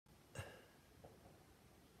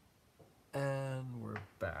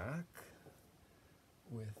back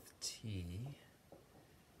with tea,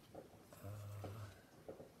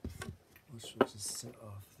 which will just sit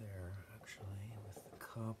off there actually with the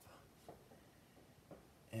cup.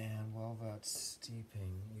 And while that's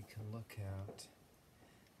steeping, we can look at,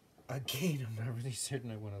 again, I'm not really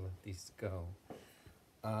certain I want to let these go.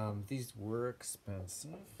 These were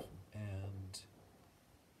expensive and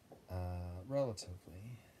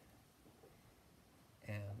relatively,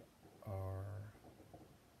 and are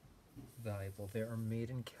valuable. They are made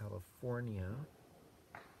in California.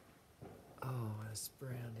 Oh, this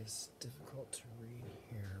brand is difficult to read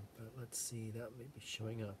here, but let's see, that may be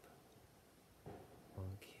showing up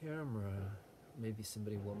on camera. Maybe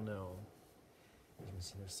somebody will know. You can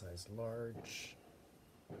see their size large,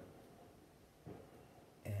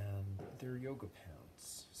 and they're yoga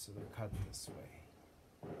pants, so they're cut this way,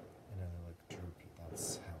 and then they look droopy.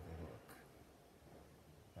 That's how they look.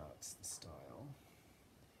 That's the style,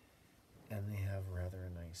 and they have rather a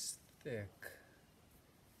nice thick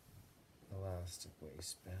elastic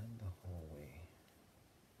waistband the whole way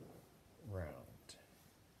round.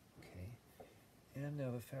 Okay, and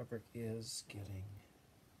now the fabric is getting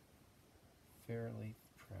fairly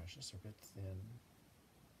precious, or a bit thin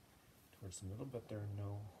towards the middle, but there are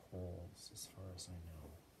no holes as far as I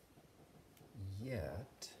know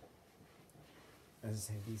yet. As I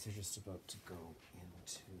say, these are just about to go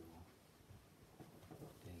into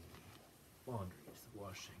the laundry, the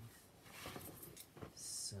washing.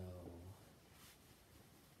 So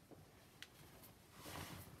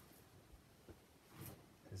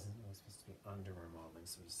this isn't supposed to be underwear modeling,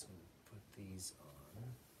 so I'm just going to put these on.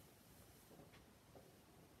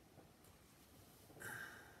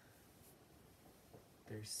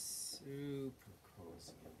 They're super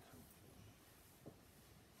cozy and comfy.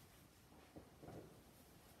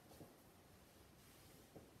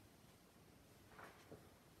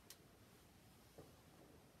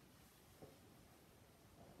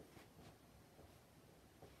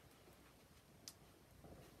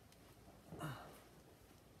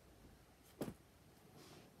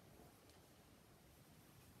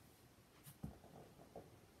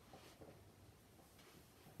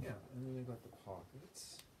 Yeah, and then they got the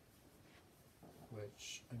pockets,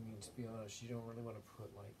 which, I mean, to be honest, you don't really want to put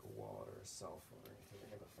like a wallet or a cell phone or anything.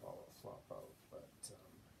 They're going to flop out, but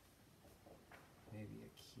maybe a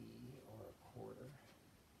key or a quarter,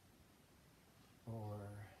 or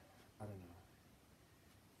I don't know.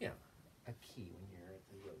 Yeah, a key when you're at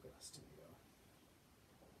the yoga studio.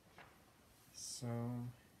 So,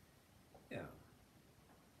 yeah,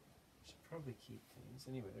 should probably keep things.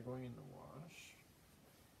 Anyway, they're going in the wash.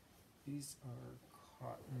 These are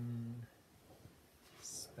cotton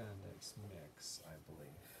spandex mix, I believe.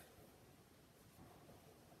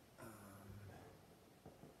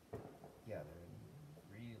 Yeah, they're in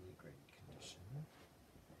really great condition.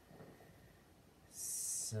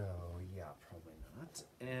 So, yeah, probably not.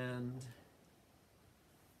 And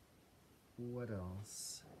what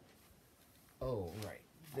else? Oh, right.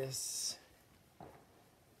 This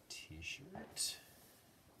t-shirt.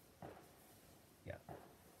 Yeah.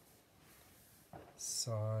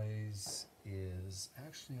 Size is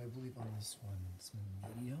actually, I believe on this one, it's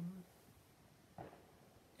medium.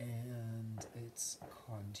 And it's a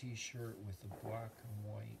cotton t-shirt with a black and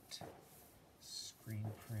white screen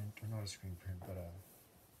print, or not a screen print, but a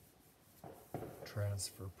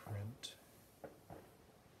transfer print.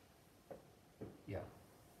 Yeah,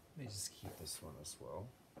 let me just keep this one as well.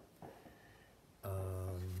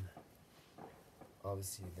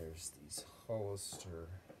 Obviously there's these Hollister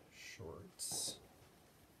shorts.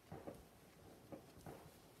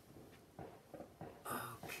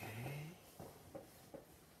 Okay.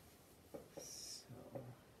 So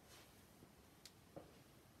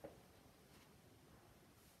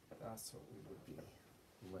that's what we would be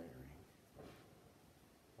layering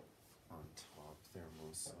on top there,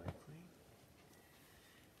 most likely.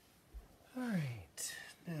 Alright,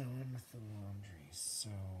 now on with the laundry. So,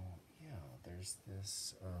 yeah, there's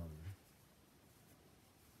this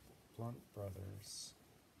Blunt Brothers.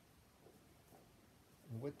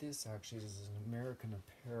 And what this actually is an American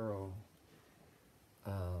Apparel,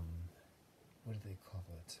 what do they call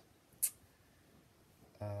it?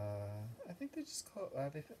 I think they just call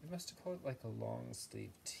it, they must have called it like a long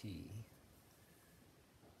sleeve tee.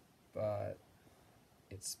 But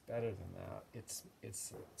it's better than that. It's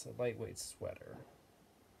a lightweight sweater,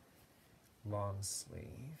 long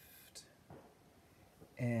sleeved,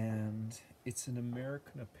 and it's an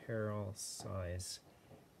American Apparel size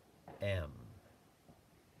M,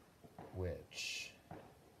 which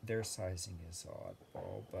their sizing is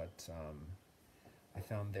oddball, but I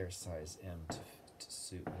found their size M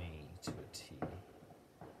suit me to a T.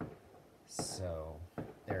 So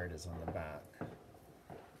there it is on the back,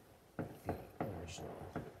 the original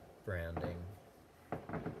branding,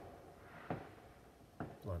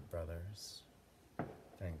 Blunt Brothers,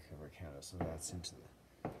 Vancouver, Canada. So that's into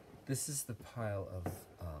the, this is the pile of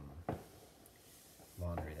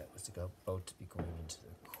laundry that was about to be going into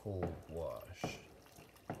the cold wash,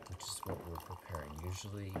 which is what we're preparing.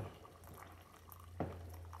 Usually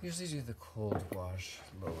do the cold wash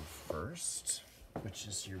load first, which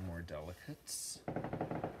is your more delicates.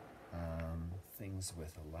 Things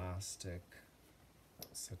with elastic,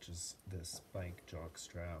 such as this bike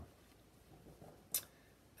jockstrap.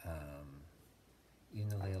 Even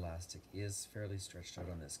though the elastic is fairly stretched out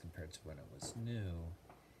on this compared to when it was new,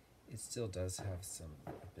 it still does have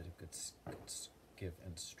a bit of good give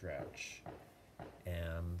and stretch.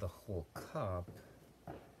 And the whole cup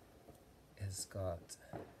has got,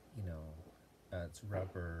 you know, it's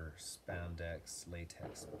rubber, spandex,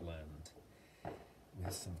 latex blend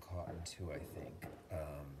with some cotton too, I think.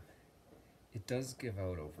 It does give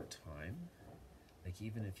out over time. Like,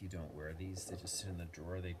 even if you don't wear these, they just sit in the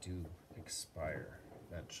drawer, they do expire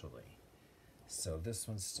eventually. So this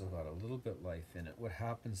one's still got a little bit life in it. What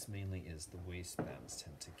happens mainly is the waistbands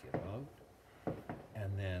tend to give out,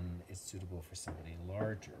 and then it's suitable for somebody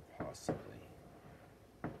larger, possibly.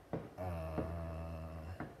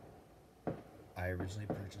 I originally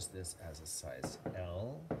purchased this as a size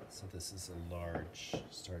L, so this is a large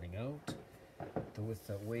starting out. Though with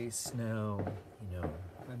the waist now, you know,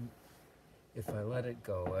 if I let it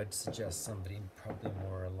go, I'd suggest somebody probably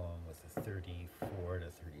more along with a 34 to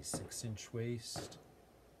 36 inch waist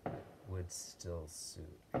would still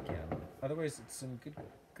suit. Again, otherwise it's in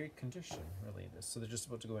great condition, really. So they're just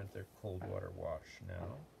about to go into their cold water wash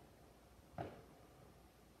now.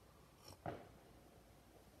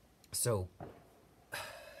 So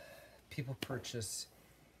people purchase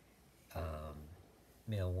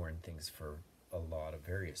male-worn things for a lot of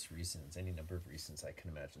various reasons, any number of reasons I can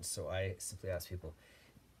imagine. So I simply ask people,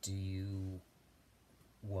 do you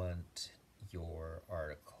want your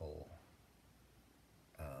article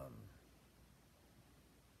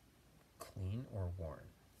clean or worn?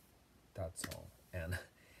 That's all. And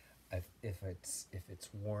if it's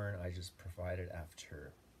worn, I just provide it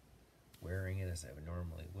after wearing it as I would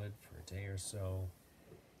normally would for a day or so.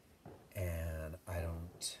 And I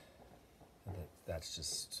don't, that's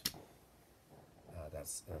just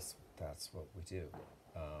that's what we do.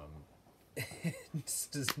 It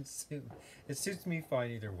suits me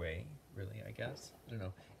fine either way, really, I guess. I don't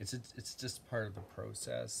know. It's just part of the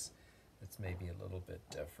process. It's maybe a little bit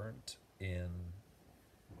different in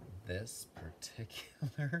this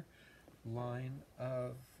particular line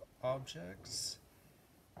of objects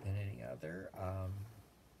than any other.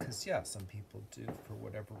 Because yeah, some people do, for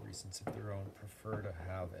whatever reasons of their own, prefer to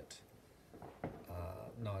have it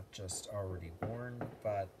not just already worn,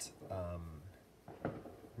 but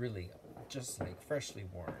really just like freshly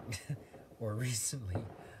worn or recently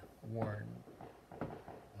worn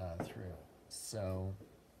through. So,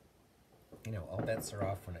 you know, all bets are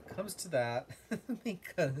off when it comes to that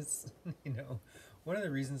because, you know, one of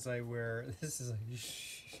the reasons I wear, this is like,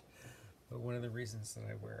 but one of the reasons that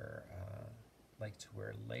I wear, like to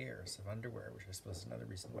wear layers of underwear, which I suppose is another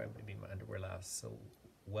reason why maybe my underwear lasts so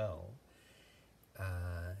well,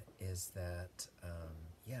 is that,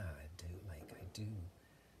 yeah, I do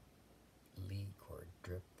leak or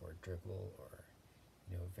drip or dribble or,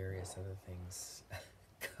 you know, various other things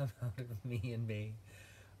come out of me and may,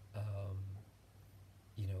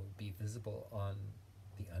 you know, be visible on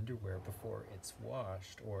the underwear before it's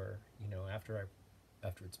washed or, you know, after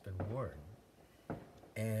it's been worn.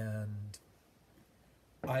 And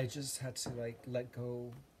I just had to like let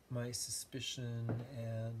go my suspicion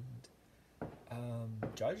and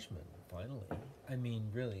judgment finally. I mean,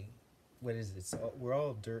 really, what is it? We're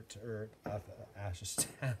all dirt to earth, ashes to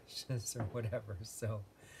ashes, or whatever. So,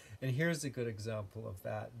 and here's a good example of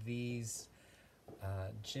that. These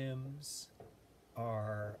gyms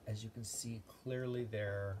are, as you can see clearly,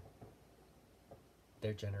 they're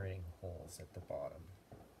generating holes at the bottom.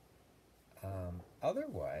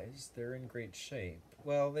 Otherwise, they're in great shape.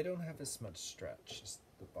 Well, they don't have as much stretch as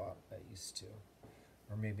the bottom that used to,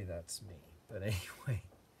 or maybe that's me. But anyway,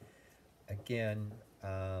 again,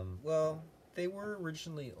 well, they were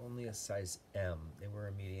originally only a size M. They were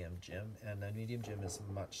a medium gym, and a medium gym is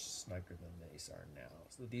much snugger than these are now.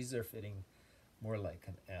 So these are fitting more like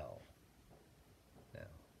an L now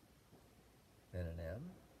than an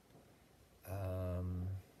M.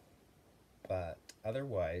 But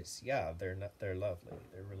otherwise, yeah, they're lovely.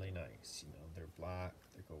 They're really nice. You know, they're black.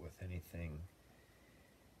 They go with anything.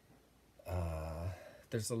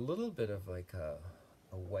 There's a little bit of like a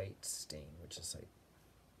white stain, which is like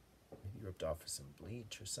maybe rubbed off with some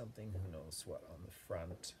bleach or something, who knows what, on the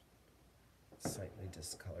front. Slightly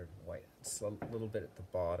discolored white. It's a little bit at the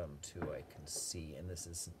bottom too, I can see, and this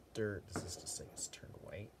isn't dirt, this is just like it's turned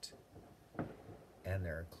white. And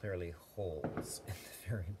there are clearly holes at the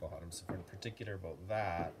very bottom, so if we're in particular about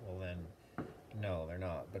that, well then, no, they're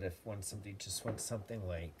not. But if somebody just wants something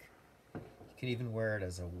like, you can even wear it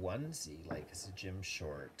as a onesie, like as a gym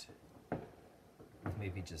short, with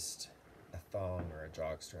maybe just a thong or a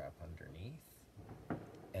jockstrap underneath.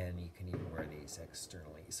 And you can even wear these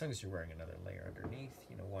externally. As long as you're wearing another layer underneath,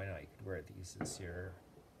 you know, why not? You could wear these as your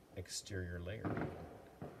exterior layer.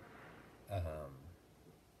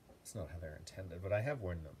 It's not how they're intended, but I have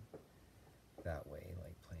worn them that way,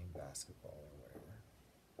 like playing basketball or whatever.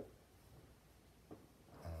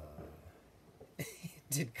 It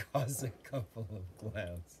did cause a couple of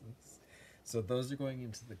glances. So those are going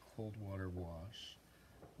into the cold water wash,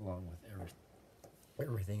 along with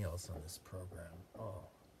everything else on this program. Oh.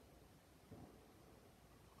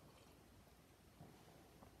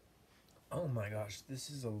 Oh my gosh, this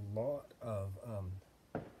is a lot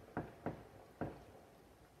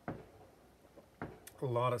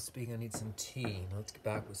of speaking. I need some tea. Let's get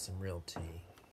back with some real tea.